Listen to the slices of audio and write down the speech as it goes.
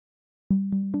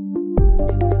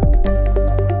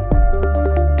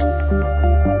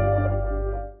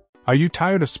Are you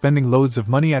tired of spending loads of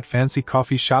money at fancy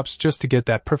coffee shops just to get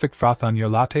that perfect froth on your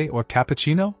latte or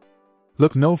cappuccino?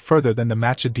 Look no further than the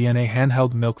MATCHA DNA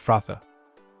Handheld Milk Frother.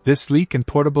 This sleek and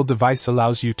portable device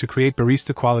allows you to create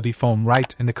barista-quality foam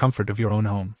right in the comfort of your own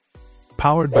home.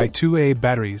 Powered by 2AA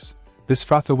batteries, this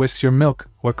frother whisks your milk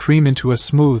or cream into a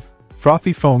smooth,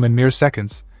 frothy foam in mere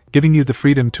seconds, giving you the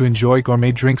freedom to enjoy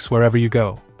gourmet drinks wherever you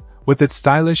go. With its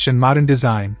stylish and modern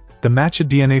design, the MATCHA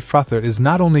DNA Frother is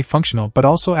not only functional but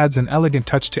also adds an elegant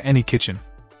touch to any kitchen.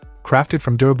 Crafted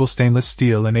from durable stainless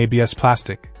steel and ABS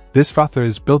plastic, this frother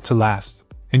is built to last,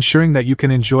 ensuring that you can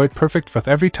enjoy perfect froth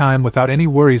every time without any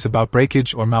worries about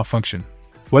breakage or malfunction.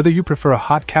 Whether you prefer a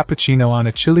hot cappuccino on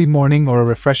a chilly morning or a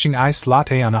refreshing iced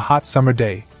latte on a hot summer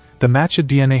day, the MATCHA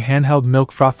DNA Handheld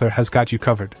Milk Frother has got you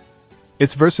covered.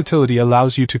 Its versatility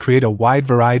allows you to create a wide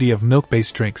variety of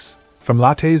milk-based drinks, from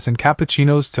lattes and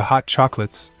cappuccinos to hot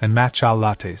chocolates and matcha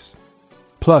lattes.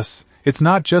 Plus, it's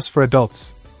not just for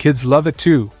adults, kids love it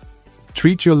too.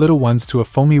 Treat your little ones to a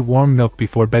foamy warm milk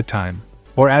before bedtime,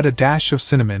 or add a dash of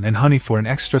cinnamon and honey for an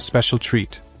extra special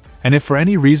treat. And if for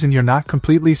any reason you're not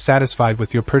completely satisfied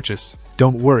with your purchase,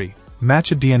 don't worry,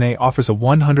 MATCHA DNA offers a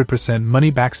 100%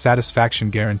 money-back satisfaction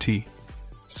guarantee.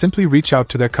 Simply reach out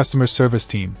to their customer service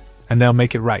team, and they'll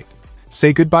make it right.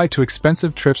 Say goodbye to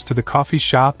expensive trips to the coffee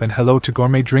shop and hello to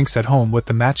gourmet drinks at home with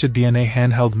the MATCHA DNA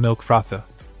Handheld Milk Frother.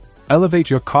 Elevate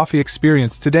your coffee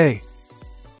experience today.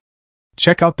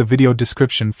 Check out the video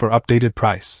description for updated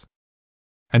price.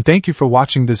 And thank you for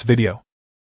watching this video.